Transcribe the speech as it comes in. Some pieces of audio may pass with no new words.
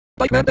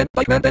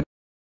BikeManBen.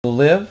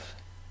 Live,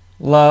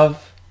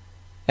 love,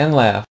 and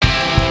laugh.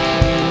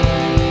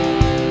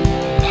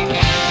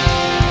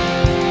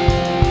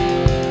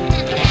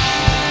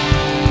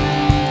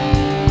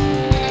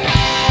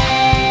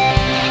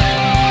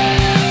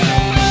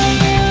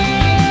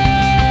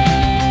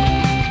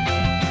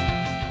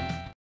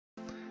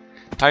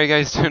 How are you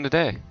guys doing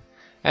today?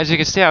 As you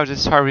can see, I was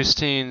just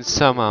harvesting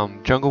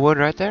some jungle wood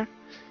right there.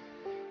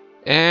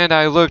 And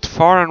I looked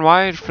far and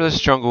wide for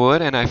this jungle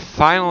wood, and I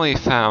finally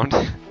found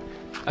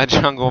a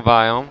jungle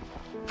biome.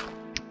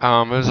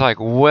 It was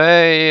like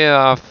way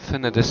off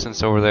in the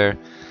distance over there.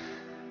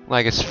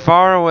 Like as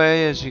far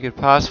away as you could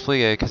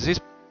possibly get, because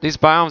these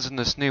biomes in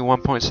this new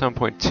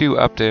 1.7.2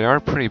 update are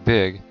pretty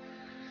big.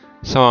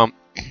 So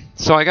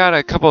I got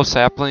a couple of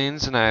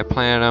saplings and I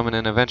planted them, and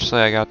then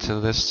eventually I got to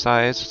this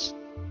size,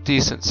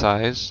 decent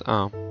size.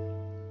 And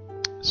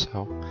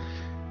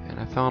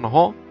I found a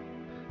hole.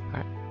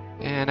 Alright.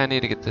 And I need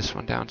to get this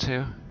one down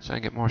too, so I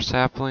can get more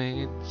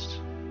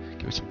saplings.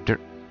 Give me some dirt.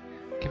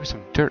 Give me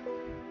some dirt.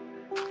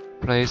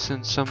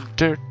 Placing some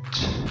dirt.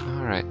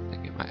 Alright, I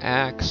get my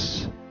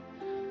axe.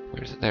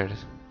 Where is it? There it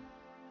is.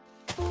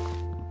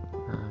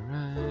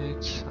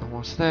 Alright,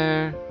 almost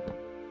there.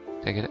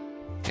 Did I get it?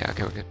 Yeah,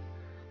 okay, we're good.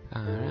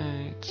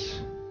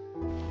 Alright.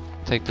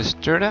 Take this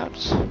dirt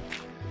out.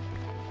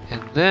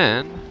 And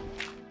then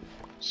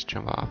let's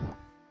jump off.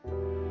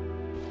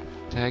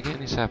 Did I get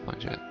any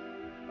saplings yet?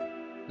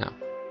 No.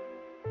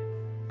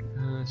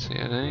 Let's see,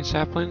 are there any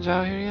saplings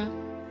out here yet?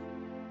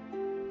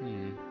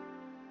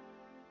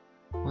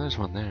 Well, there's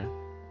one there.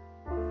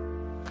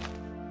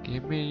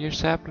 Give me your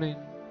sapling.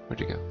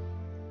 Where'd you go?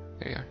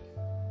 There you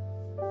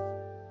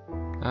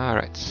are.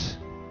 Alright.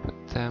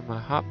 Put that in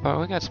my hotbar.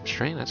 We got some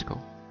string, that's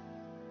cool.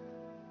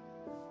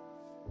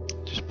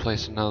 Just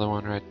place another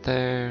one right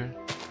there.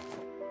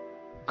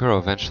 Grow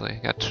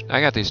eventually.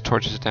 I got these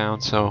torches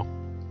down, so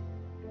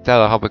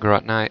that'll help it grow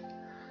at night.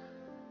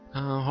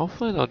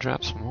 Hopefully they'll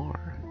drop some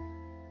more.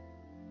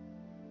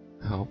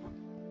 I hope.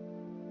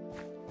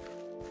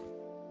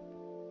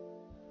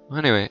 Well,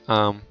 anyway,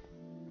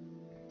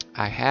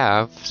 I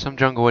have some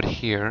jungle wood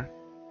here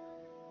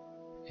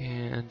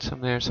and some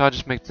there, so I'll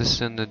just make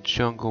this into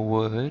jungle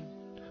wood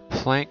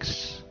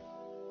planks.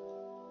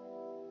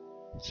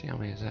 Let's see, how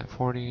many is that?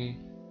 40.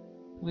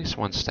 At least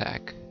one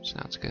stack.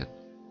 Sounds good.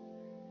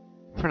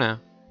 For now,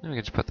 then we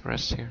can just put the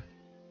rest here.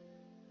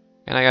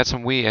 And I got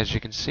some wheat, as you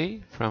can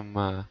see,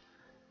 from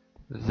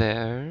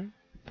there,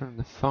 from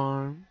the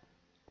farm.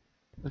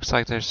 Looks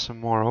like there's some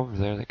more over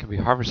there that can be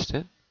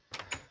harvested.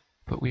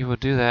 But we will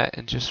do that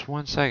in just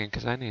 1 second,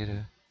 because I need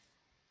to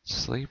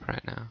sleep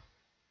right now.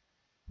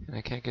 And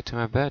I can't get to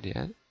my bed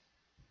yet.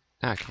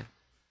 Now I can.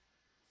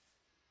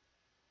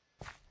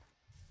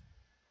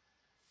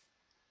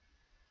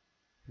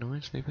 No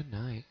one sleep at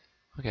night.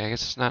 Okay, I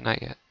guess it's not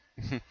night yet.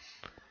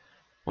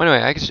 Well,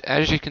 anyway,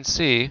 as you can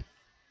see,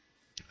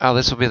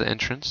 this will be the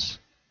entrance.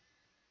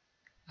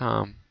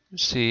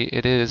 See,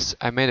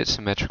 I made it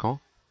symmetrical.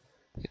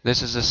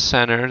 This is the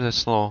center,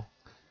 this little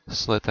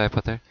slit that I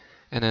put there.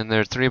 And then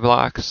there are 3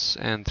 blocks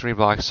and 3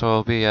 blocks, so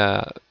it'll be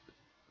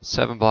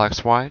 7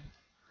 blocks wide.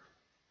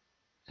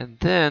 And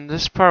then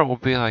this part will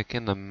be like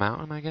in the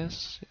mountain, I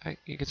guess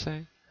you could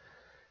say.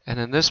 And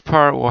then this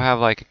part will have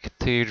like a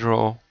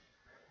cathedral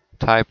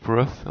type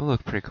roof. It'll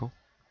look pretty cool.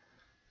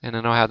 And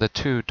then I'll have the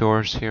 2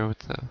 doors here with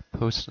the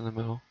post in the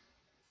middle.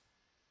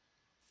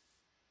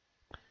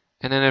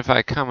 And then if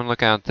I come and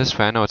look out this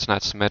way, I know it's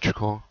not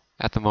symmetrical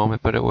at the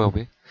moment, but it will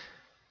be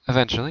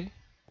eventually.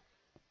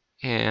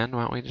 And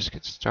why don't we just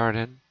get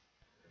started?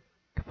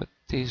 Put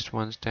these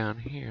ones down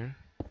here,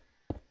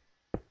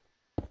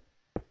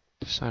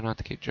 just so I don't have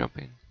to keep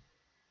jumping.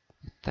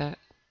 Like that.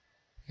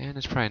 And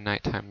it's probably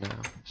nighttime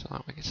now, so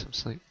let me get some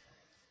sleep.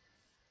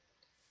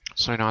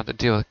 So I don't have to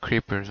deal with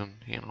creepers and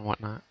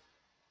whatnot.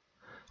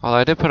 Although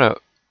I did put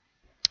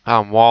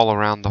a wall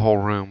around the whole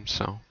room,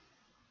 so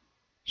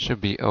should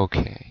be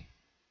okay.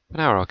 But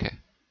now we're okay.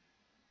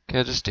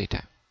 Okay, just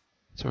daytime.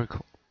 So we're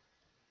cool.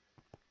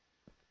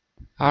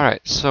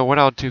 Alright, so what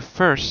I'll do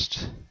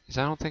first is,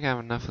 I don't think I have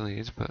enough of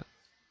these, but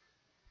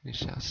we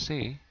shall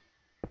see.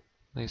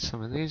 Lay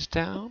some of these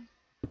down.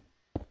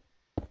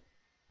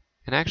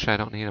 And actually I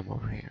don't need them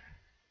over here,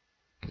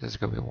 because there's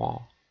going to be a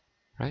wall,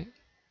 right?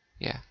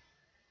 Yeah.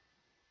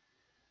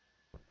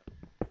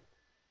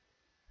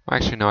 Well,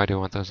 actually no, I do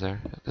want those there.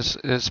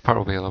 This part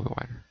will be a little bit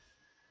wider.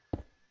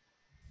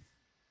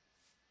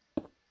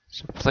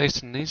 So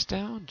placing these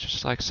down,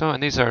 just like so,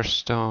 and these are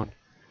stone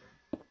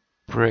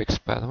bricks,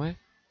 by the way.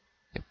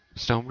 Yep,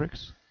 stone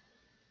bricks.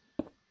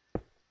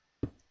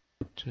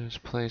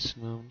 Just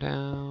placing them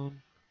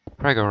down.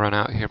 Probably gonna run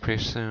out here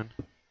pretty soon.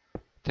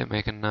 Didn't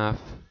make enough,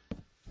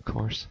 of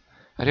course.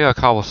 I do have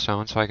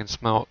cobblestone, so I can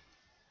smelt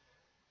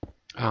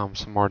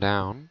some more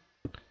down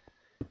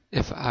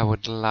if I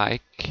would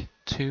like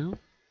to.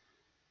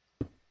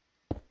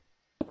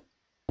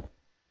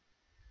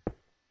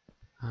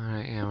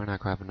 Alright, yeah, we're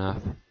not gonna have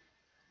enough.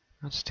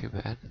 That's too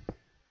bad.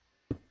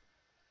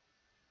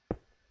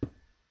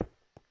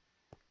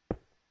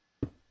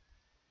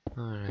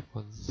 Alright,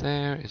 well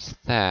there is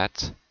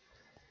that.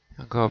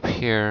 I'll go up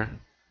here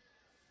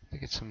to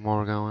get some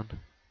more going.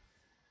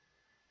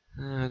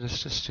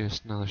 Just do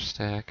another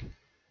stack.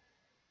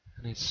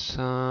 I need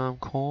some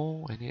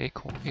coal. I need 8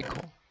 coal. 8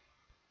 coal.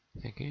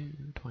 Thank you.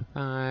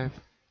 25,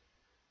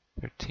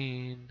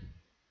 13,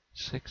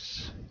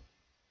 6,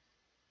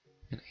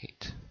 and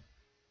 8.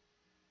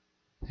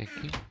 Thank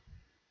you.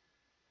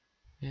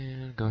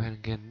 And go ahead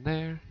and get in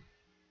there.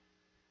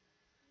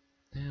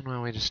 And why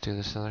don't we just do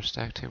this other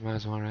stack too? Might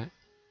as well, right?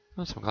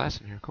 Oh, some glass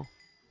in here. Cool.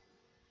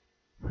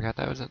 Forgot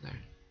that was in there.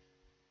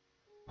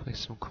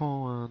 Place some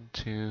coal. 1,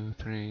 2,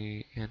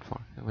 3, and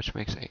 4, which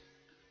makes 8.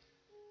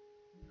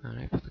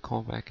 Alright, put the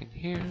coal back in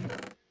here.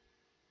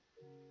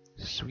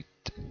 Sweet.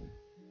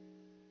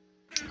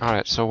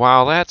 Alright, so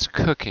while that's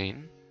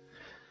cooking,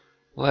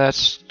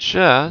 let's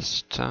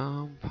just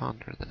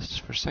ponder this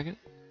for a second.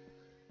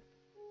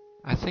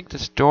 I think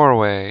this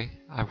doorway,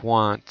 I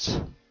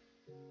want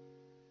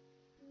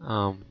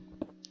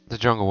the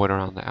jungle wood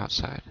around the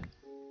outside.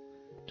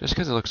 Just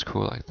because it looks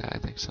cool like that, I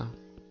think so.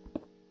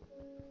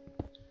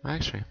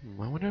 Actually,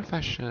 I wonder if I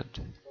should.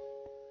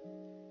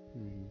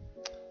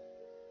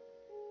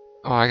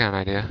 Oh, I got an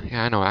idea.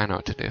 Yeah, I know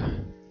what to do.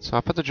 So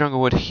I'll put the jungle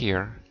wood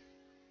here.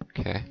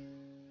 Okay.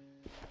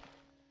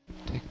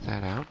 Take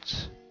that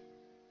out.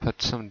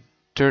 Put some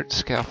dirt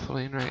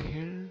scaffolding right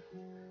here.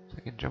 So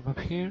I can jump up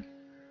here.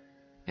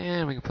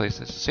 And we can place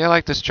this. See, I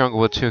like this jungle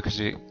wood too, because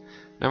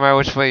no matter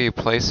which way you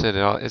place it,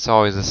 it's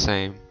always the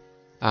same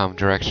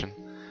direction.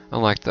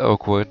 Unlike the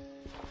oak wood,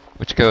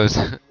 which goes,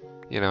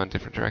 in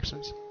different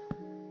directions.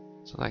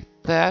 So like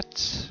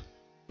that.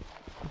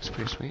 Looks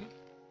pretty sweet.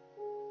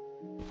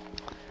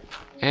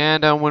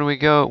 And when we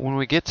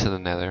get to the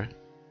nether,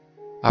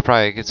 I'll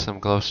probably get some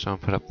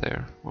glowstone put up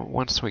there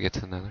once we get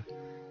to the nether.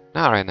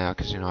 Not right now,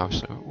 because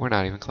obviously we're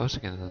not even close to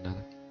getting to the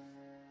nether.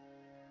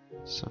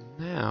 So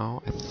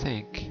now I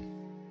think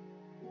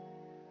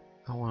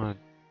I want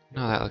to.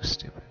 No, that looks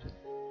stupid.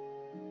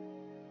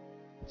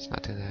 Let's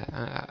not do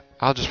that.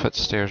 I'll just put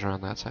stairs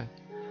around that side.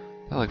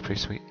 That looks pretty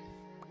sweet.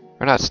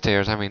 Or not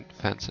stairs, I mean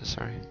fences.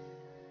 Sorry.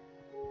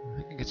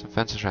 I can get some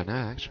fences right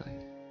now, actually.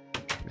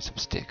 Give me some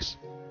sticks.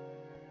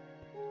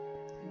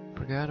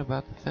 Forgot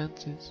about the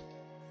fences.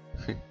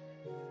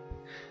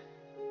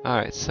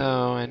 Alright, so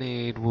I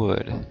need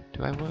wood.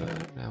 Do I have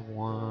wood? I have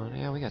one.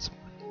 Yeah, we got some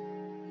wood.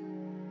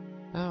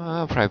 Oh,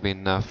 that'll probably be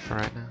enough for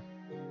right now.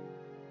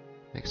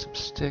 Make some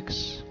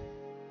sticks.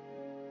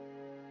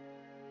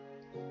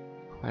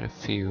 Quite a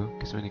few,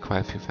 because we need quite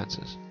a few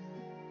fences.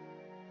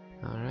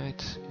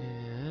 Alright,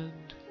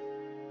 and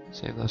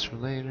save those for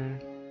later.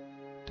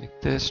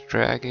 Take this,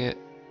 drag it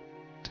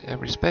to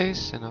every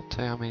space, and I'll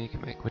tell you how many you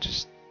can make, which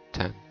is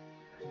 10.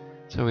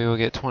 So we will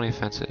get 20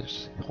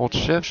 fences. Hold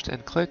shift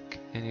and click,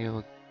 and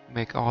you'll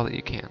make all that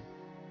you can.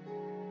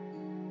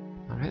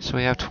 Alright, so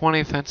we have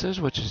 20 fences,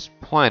 which is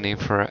plenty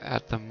for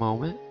at the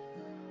moment.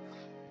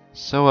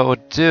 So what we'll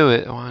do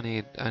it. Oh, I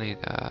need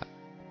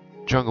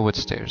jungle wood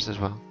stairs as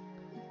well.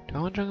 Do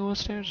I want jungle wood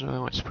stairs or do I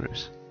want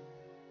spruce?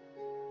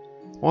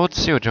 Well, let's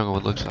see what jungle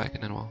wood looks like,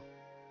 and then we'll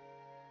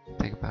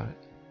think about it.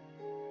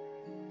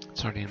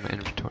 It's already in my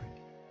inventory.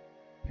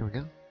 Here we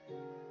go.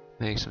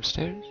 Make some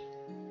stairs.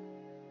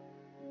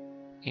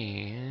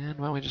 And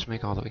why don't we just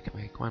make all that we can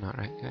make? Why not,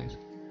 right, guys?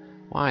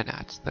 Why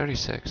not?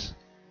 36.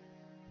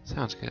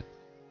 Sounds good.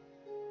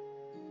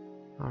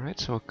 Alright,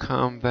 so we'll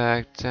come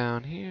back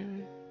down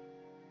here.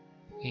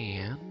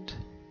 And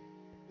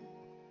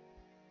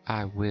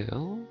I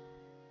will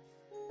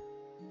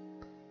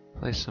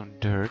place some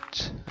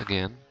dirt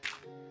again.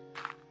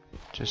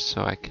 Just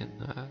so I can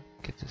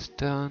get this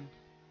done.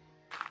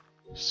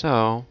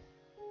 So,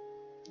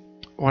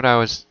 what I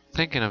was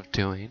thinking of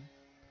doing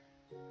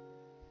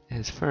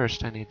is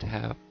first I need to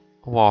have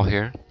a wall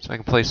here so I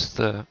can place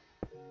the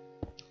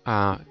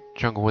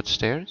jungle wood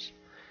stairs.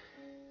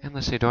 And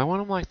let's see, do I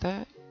want them like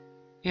that?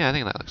 Yeah, I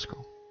think that looks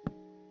cool.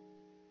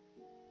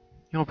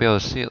 You won't be able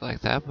to see it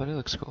like that, but it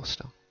looks cool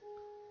still.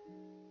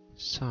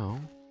 So,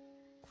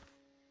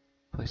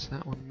 place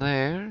that one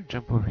there,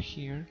 jump over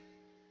here,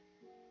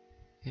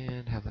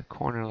 and have the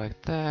corner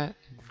like that,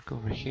 and go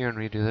over here and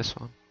redo this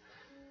one.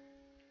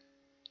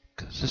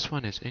 Because this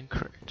one is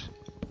incorrect.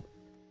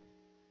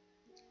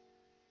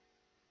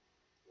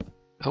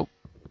 Oh.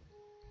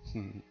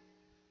 I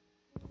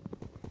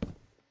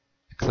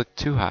clicked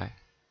too high.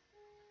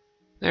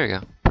 There we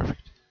go.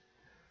 Perfect.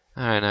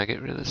 Alright, now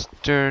get rid of this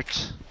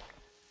dirt.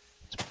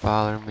 It's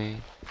bothering me.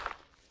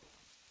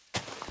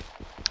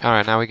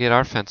 Alright, now we get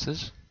our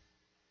fences.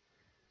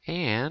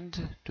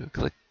 And do a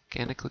click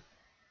and a click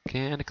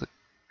and a click.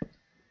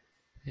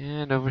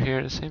 And over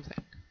here the same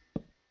thing.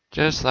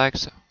 Just like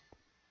so.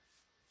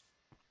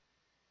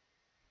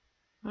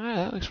 Alright,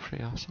 that looks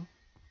pretty awesome.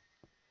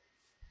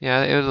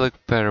 Yeah, it would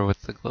look better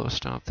with the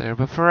glowstone up there,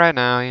 but for right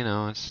now,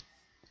 it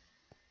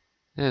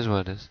is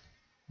what it is.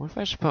 What if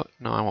I just put...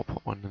 No, I won't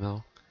put one in the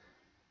middle.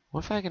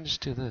 What if I can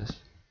just do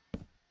this?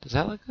 Does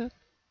that look good?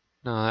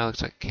 No, that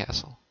looks like a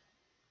castle.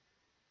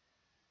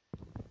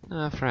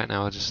 No, for right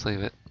now, I'll just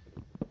leave it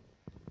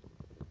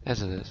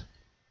as it is.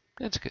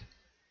 It's good.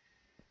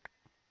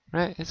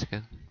 Right? It's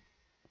good.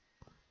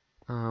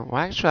 Well,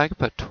 actually, I could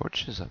put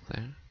torches up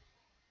there.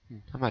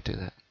 I might do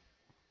that.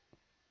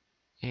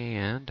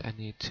 And I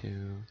need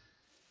to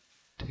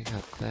take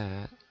out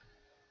that.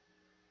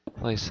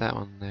 Place that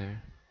one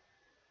there.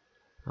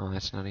 Oh,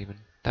 that's not even.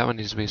 That one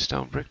needs to be a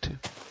stone brick too.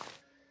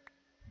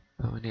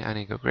 But I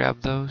need to go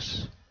grab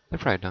those. They're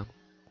probably done.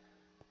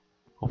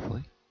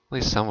 Hopefully. At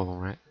least some of them,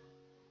 right?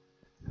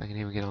 If I can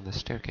even get on the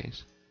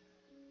staircase.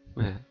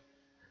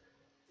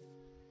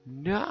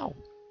 No!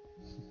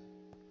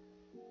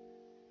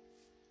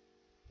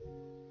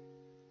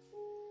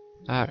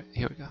 Alright,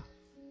 here we go.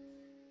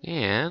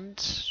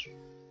 And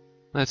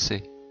let's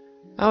see.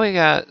 Oh, we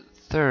got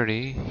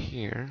 30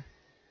 here.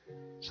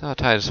 So I'll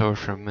tie this over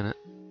for a minute.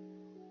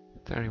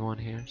 31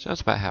 here. So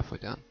it's about halfway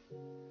done.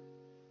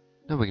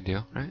 No big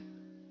deal, right?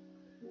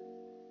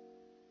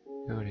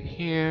 Go to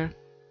here.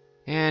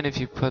 And if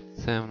you put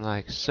them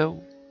like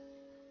so,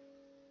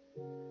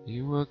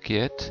 you will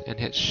get, and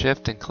hit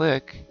shift and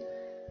click,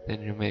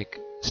 then you make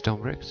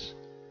stone bricks.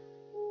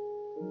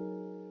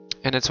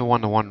 And it's a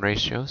 1-to-1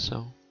 ratio,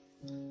 so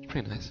it's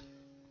pretty nice.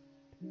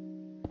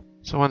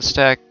 So 1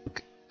 stack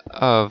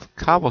of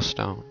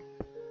cobblestone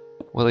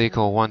will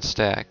equal 1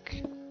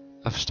 stack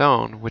of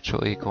stone, which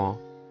will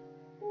equal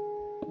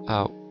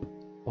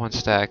 1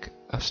 stack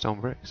of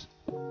stone bricks.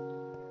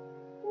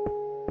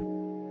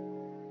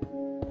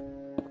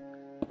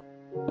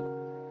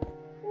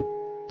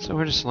 So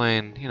we're just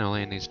laying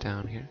these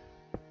down here,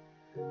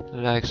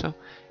 like so.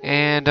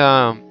 And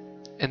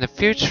in the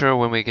future,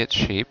 when we get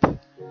sheep,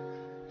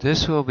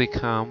 this will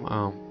become,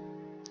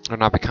 or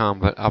not become,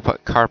 but I'll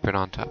put carpet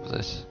on top of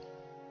this.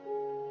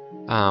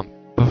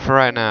 But for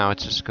right now,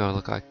 it's just gonna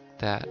look like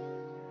that.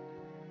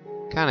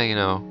 Kind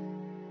of,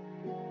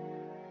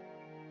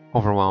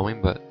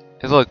 overwhelming, but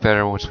it'll look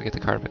better once we get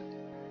the carpet.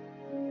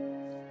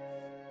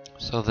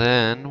 So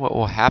then, what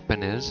will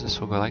happen is this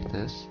will go like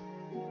this.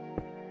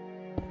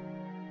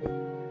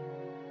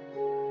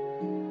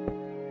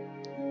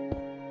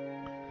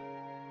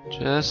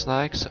 Just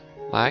like so,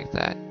 like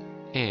that.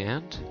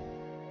 And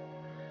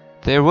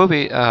there will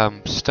be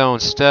stone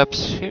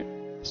steps here.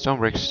 Stone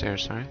brick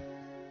stairs, sorry.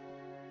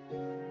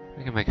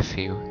 We can make a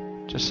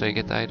few, just so you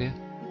get the idea.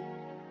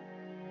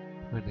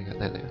 Where they go?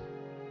 There they go.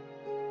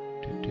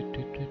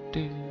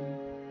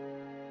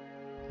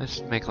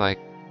 Let's make like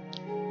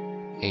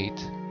 8.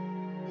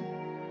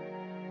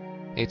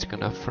 8's good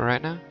enough for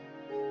right now.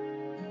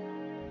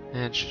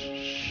 And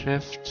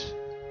shift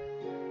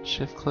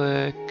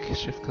click,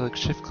 shift click,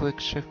 shift click,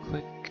 shift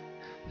click.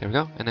 There we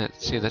go. And then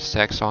see, that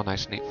stack's all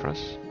nice and neat for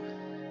us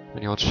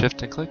when you hold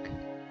shift and click.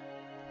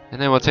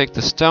 And then we'll take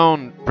the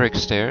stone brick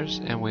stairs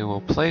and we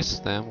will place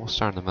them. We'll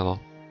start in the middle,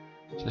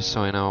 just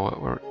so we know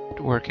what we're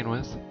working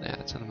with. Yeah,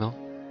 it's in the middle.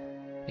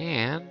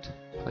 And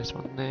place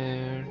one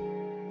there.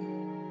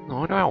 I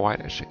wonder how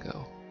wide I should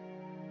go.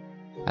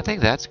 I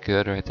think that's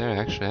good right there,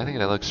 actually. I think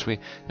that looks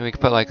sweet. Then we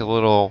can put like a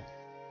little,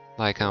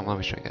 like, let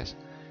me show you guys.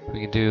 We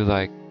can do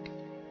like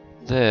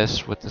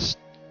this with the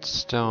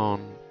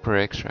stone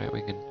bricks, right?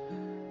 We can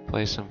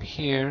place them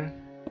here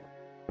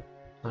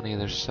on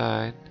either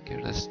side. Get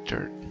rid of this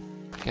dirt.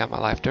 Get my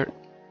life dirt.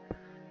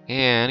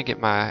 And get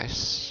my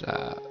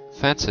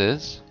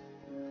fences.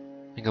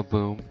 And go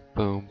boom,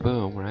 boom,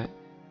 boom, right?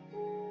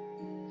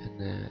 And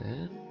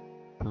then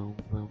boom,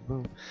 boom,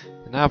 boom.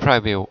 And that'll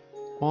probably be a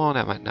wall.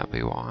 That might not be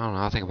a wall. I don't know.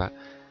 I'll think about it.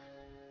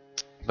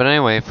 But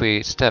anyway, if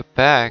we step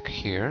back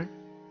here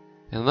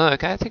and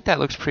look, I think that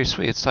looks pretty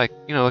sweet. It's like,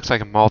 looks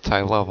like a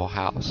multi-level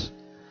house,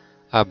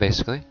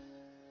 basically.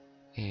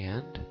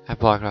 And I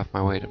blocked off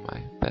my way to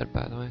my bed,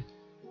 by the way.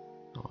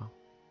 Oh well.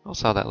 I'll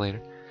solve that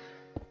later.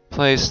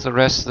 Place the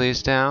rest of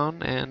these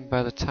down, and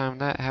by the time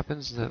that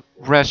happens, the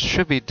rest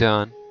should be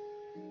done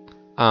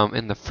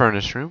in the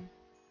furnace room.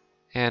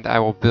 And I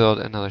will build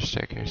another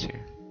staircase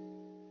here.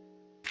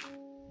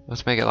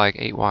 Let's make it like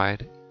 8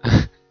 wide.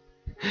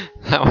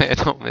 That way I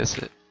don't miss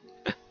it.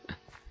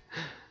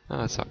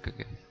 Oh, it's all good,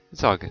 guys.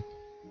 It's all good.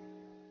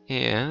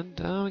 And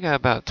we got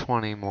about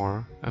 20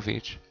 more of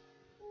each.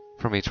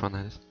 From each one,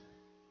 that is.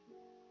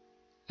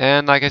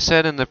 And like I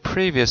said in the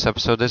previous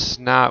episode, this is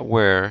not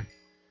where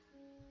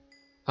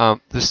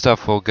this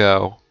stuff will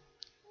go.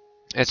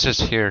 It's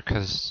just here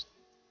because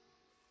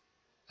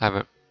I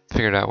haven't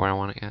figured out where I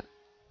want it yet.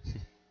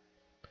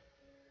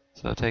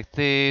 So I'll take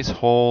these,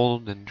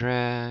 hold and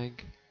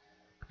drag,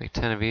 make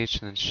 10 of each,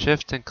 and then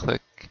shift and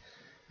click,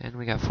 and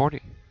we got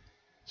 40.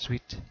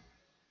 Sweet.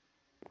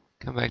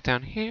 Come back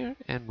down here,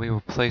 and we will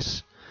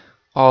place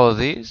all of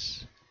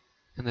these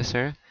in this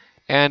area.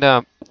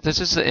 And this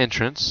is the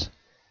entrance,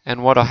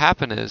 and what will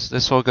happen is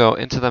this will go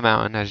into the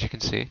mountain, as you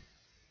can see.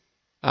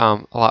 A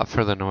lot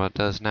further than what it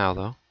does now,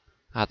 though.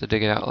 I'll have to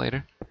dig it out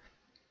later.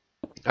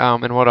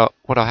 And what'll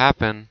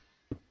happen,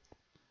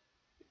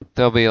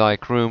 there'll be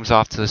like rooms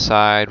off to the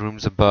side,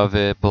 rooms above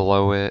it,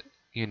 below it,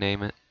 you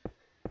name it.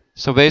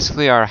 So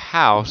basically our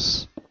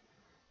house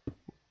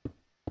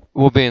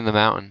will be in the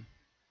mountain.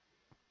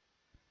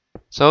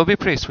 So it'll be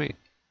pretty sweet.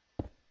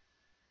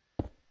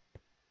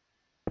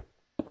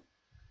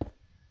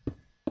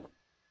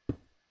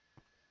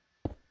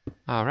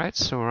 Alright,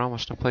 so we're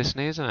almost done placing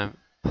these, and I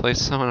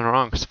placed some in the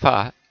wrong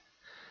spot.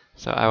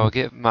 So I will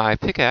get my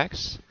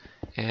pickaxe,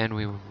 and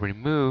we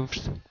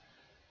removed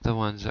the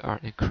ones that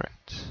aren't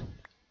incorrect.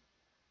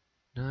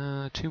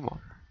 2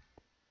 more.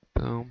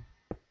 Boom.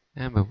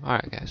 And boom.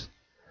 Alright, guys.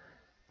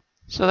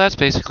 So that's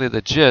basically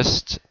the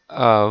gist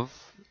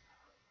of,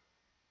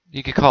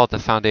 you could call it the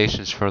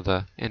foundations for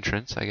the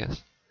entrance, I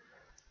guess.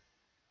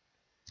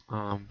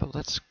 But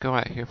let's go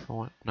out here for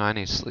one. No, I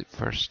need to sleep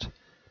first.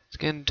 It's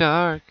getting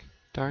dark.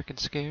 Dark and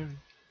scary.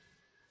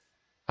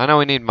 I know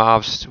we need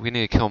mobs. We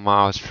need to kill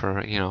mobs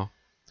for,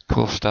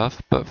 cool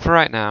stuff. But for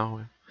right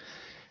now,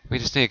 we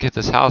just need to get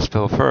this house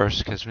built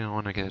first, because we don't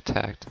want to get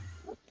attacked.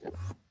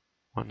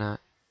 Whatnot.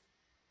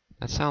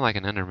 That sounds like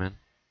an Enderman.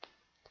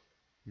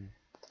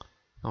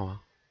 Oh well.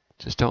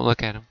 Just don't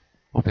look at him.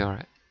 We'll be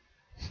alright.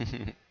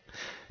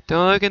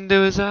 Don't look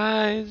into his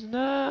eyes.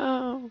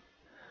 No!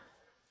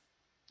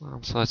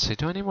 So let's see.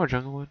 Do I need more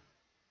jungle wood?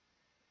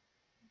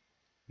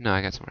 No,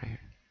 I got some right here.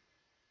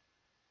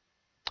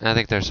 And I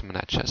think there's some in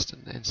that chest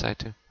in the inside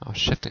too. Oh,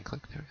 shift and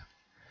click. There we go.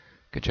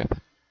 Good job.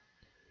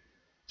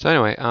 So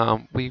anyway,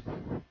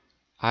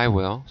 I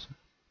will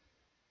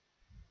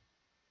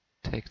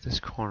take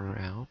this corner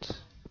out,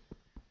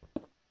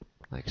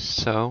 like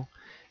so,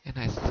 and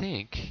I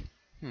think,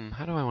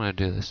 how do I want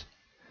to do this?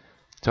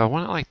 Do I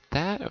want it like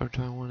that, or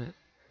do I want it?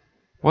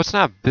 Well, it's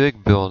not a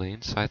big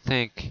building, so I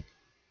think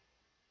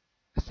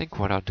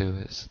what I'll do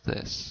is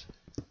this.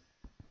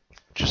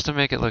 Just to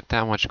make it look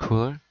that much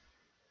cooler,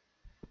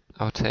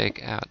 I'll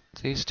take out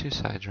these 2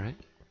 sides, right?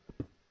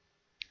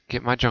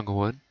 Get my jungle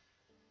wood,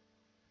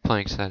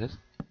 planks that is,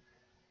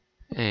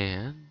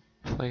 and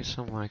place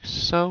them like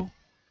so.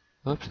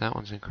 Oops, that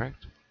one's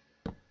incorrect.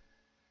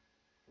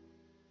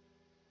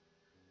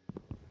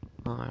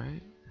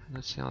 Alright,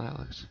 let's see how that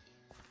looks.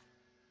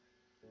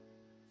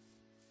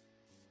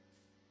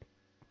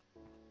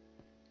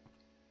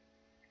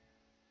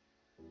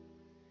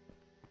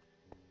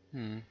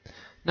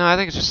 No, I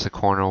think it's just the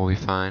corner will be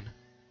fine.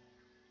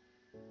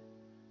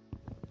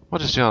 We'll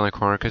just do it on the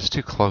corner because it's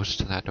too close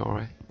to that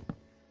doorway.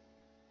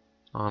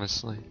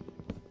 Honestly.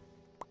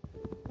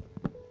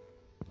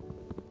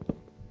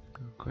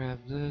 Grab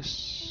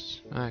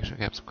this. I actually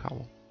grab some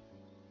cobble.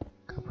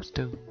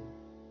 Cobblestone.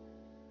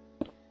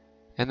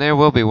 And there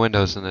will be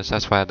windows in this.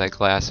 That's why I had that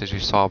glass as you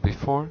saw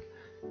before.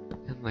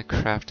 And the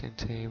crafting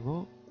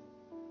table.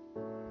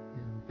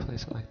 And we'll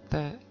place it like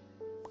that.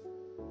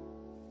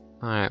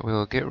 Alright, we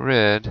will get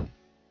rid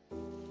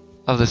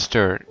of this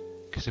dirt.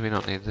 Because we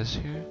don't need this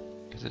here.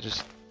 Because it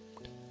just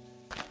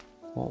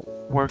won't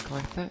work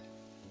like that.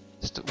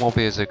 It won't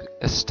be as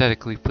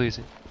aesthetically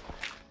pleasing.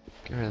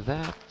 Get rid of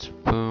that.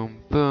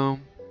 Boom,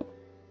 boom.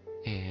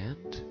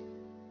 And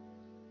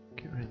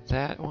get rid of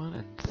that one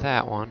and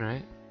that one,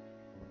 right?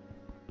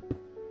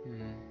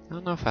 I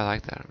don't know if I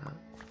like that or not.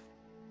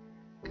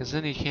 Because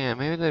then you can't.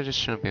 Maybe there just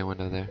shouldn't be a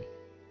window there.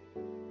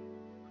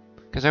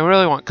 Because I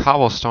really want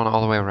cobblestone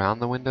all the way around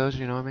the windows,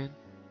 you know what I mean?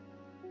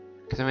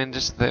 Because I mean,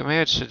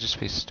 maybe it should just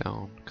be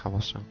stone,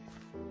 cobblestone.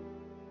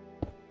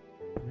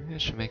 Maybe I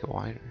should make it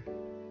wider.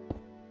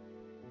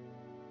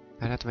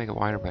 I'd have to make it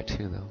wider by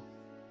 2 though.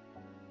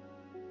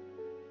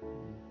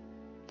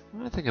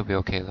 I think it'll be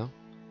okay though.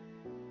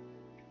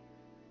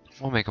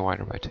 We'll make it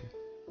wider by 2.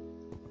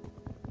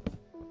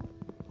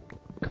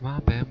 Come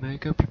on, Ben,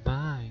 make up your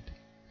mind.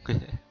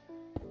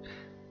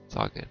 It's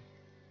all good.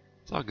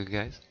 It's all good,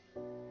 guys.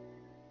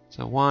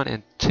 So 1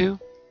 and 2,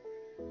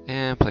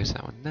 and place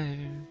that one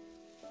there.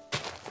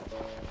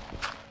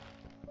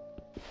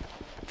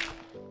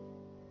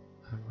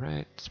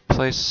 Alright, let's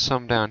place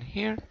some down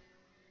here.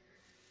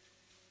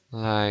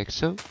 Like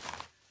so.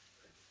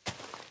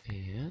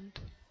 And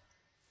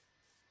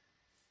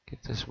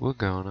get this wood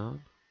going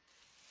on.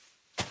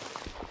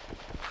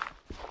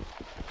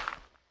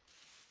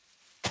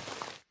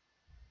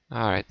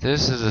 Alright,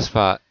 this is the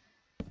spot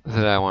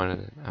that I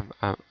wanted.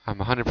 I'm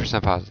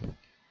 100% positive.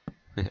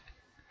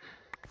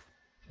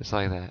 Just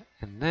like that.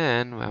 And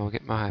then I will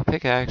get my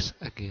pickaxe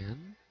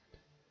again.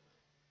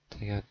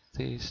 Take out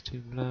these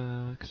 2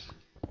 blocks.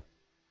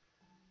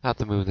 I'll have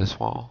to move this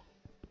wall.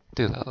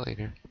 Do that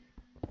later.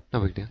 No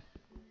big deal.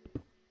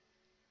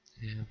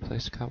 And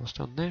place the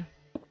cobblestone there.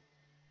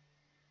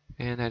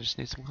 And I just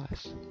need some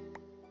glass.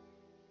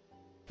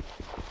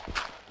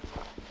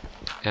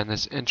 And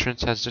this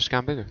entrance has just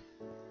gotten bigger.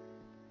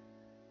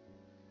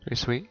 Pretty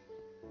sweet.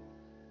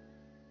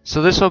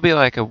 So this will be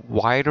like a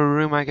wider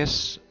room, I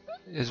guess,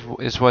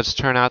 is what's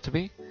turned out to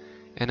be.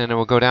 And then it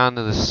will go down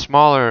to the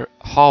smaller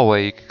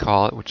hallway, you could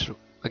call it, which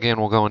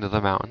again will go into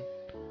the mountain.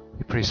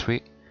 Be pretty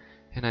sweet.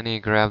 And I need to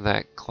grab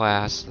that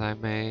glass that I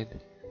made.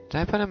 Did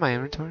I put it in my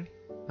inventory?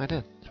 I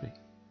did. Sweet.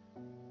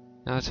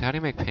 Now let's see, how do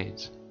you make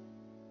panes?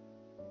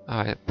 Oh,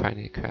 I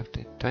probably need a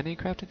crafting. Do I need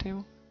a crafting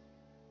table?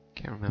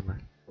 Can't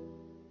remember.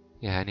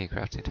 Yeah, I need a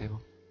crafting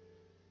table.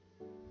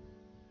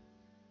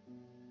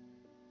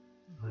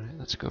 Alright,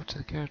 let's go up to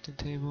the crafting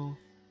table.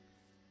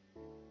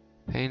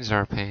 Panes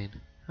are a pain.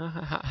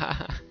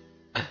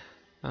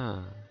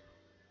 No,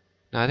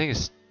 I think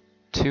it's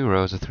 2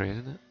 rows of 3,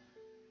 isn't it?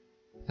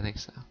 I think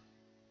so.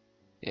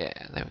 Yeah,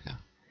 there we go.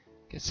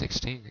 Get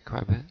 16, get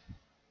quite a bit.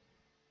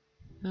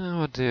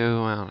 We'll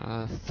do, I don't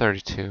know,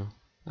 32.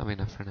 That'll be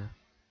enough for now.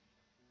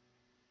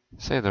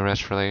 Save the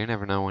rest for later. You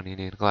never know when you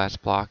need a glass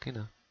block, you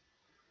know.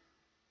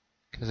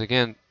 Because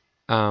again,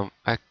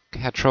 I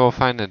had trouble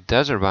finding a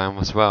desert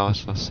biome as well,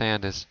 so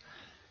sand is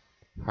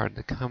hard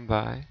to come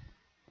by.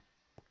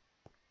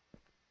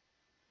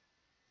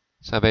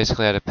 So I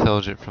basically had to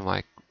pillage it from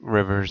like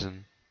rivers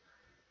and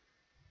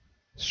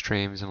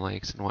streams and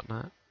lakes and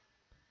whatnot.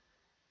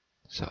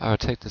 So I would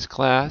take this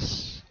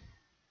glass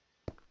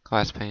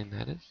pane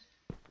that is,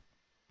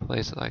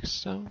 place it like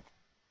so,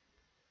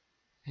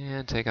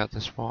 and take out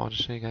this wall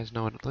just so you guys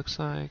know what it looks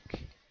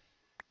like.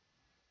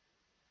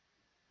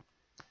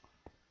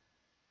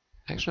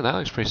 Actually, that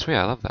looks pretty sweet.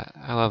 I love that.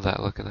 I love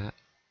that look of that.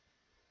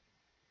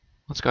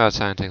 Let's go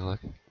outside and take a look.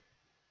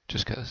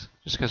 Just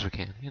cause we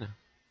can, you know.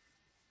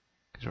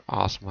 Cause we're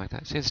awesome like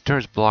that. See, this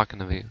dirt's blocking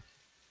the view.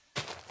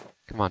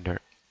 Come on,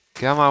 dirt.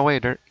 Get out of my way,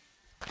 dirt.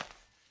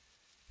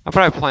 I'll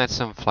probably plant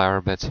some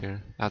flower beds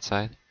here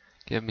outside.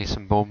 Give me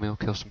some bone meal,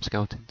 kill some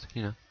skeletons,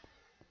 you know.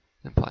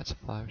 Then plant some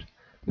flowers.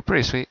 Be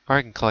pretty sweet. Or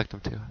I can collect them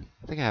too.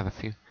 I think I have a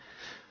few.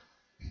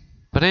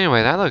 But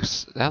anyway, that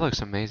looks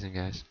amazing,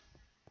 guys.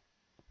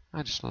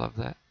 I just love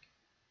that.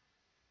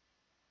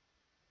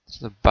 It's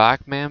the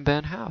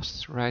BikeManBen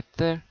house right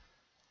there.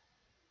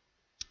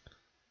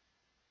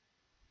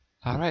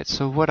 Alright,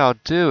 so what I'll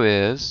do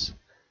is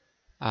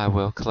I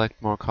will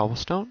collect more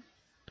cobblestone.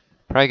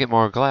 Probably get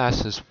more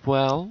glass as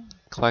well.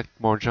 Collect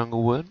more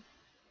jungle wood.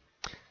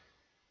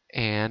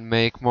 And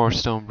make more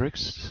stone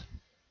bricks.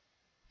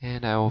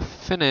 And I will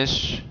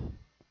finish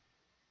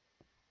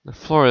the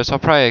floor of this. I'll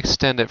probably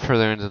extend it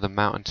further into the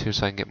mountain too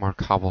so I can get more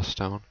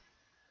cobblestone.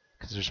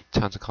 Because there's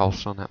tons of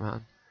cobblestone on that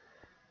mountain.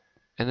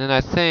 And then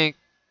I think,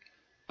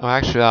 oh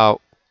actually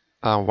I'll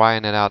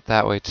widen it out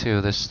that way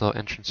too, this little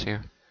entrance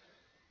here.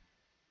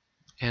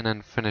 And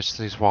then finish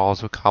these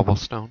walls with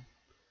cobblestone.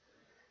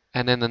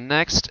 And in the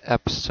next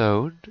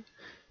episode,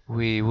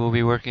 we will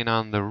be working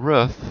on the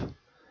roof,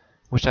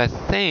 which I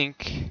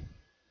think,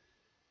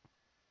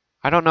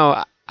 I don't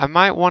know, I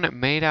might want it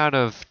made out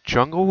of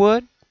jungle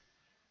wood,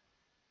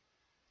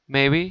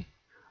 maybe,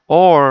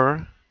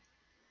 or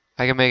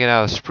I can make it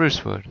out of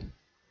spruce wood.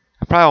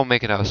 I probably will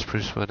make it out of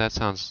spruce wood. That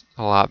sounds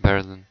a lot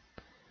better than,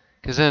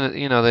 because then,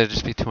 you know, there'd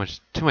just be too much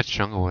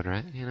jungle wood,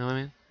 right? You know what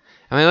I mean?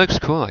 I mean, it looks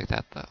cool like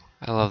that though.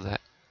 I love that.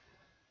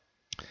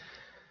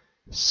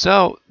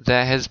 So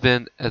that has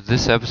been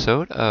this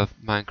episode of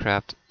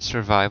Minecraft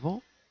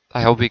Survival.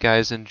 I hope you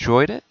guys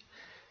enjoyed it.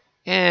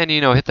 And, you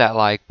know, hit that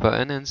like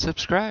button and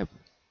subscribe.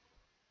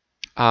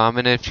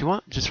 And if you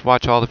want, just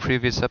watch all the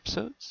previous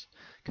episodes,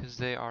 because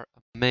they are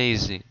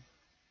amazing.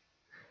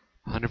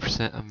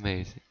 100%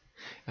 amazing.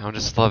 And I'm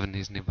just loving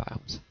these new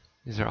biomes.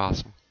 These are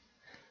awesome.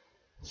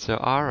 So,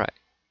 alright.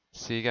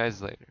 See you guys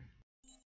later.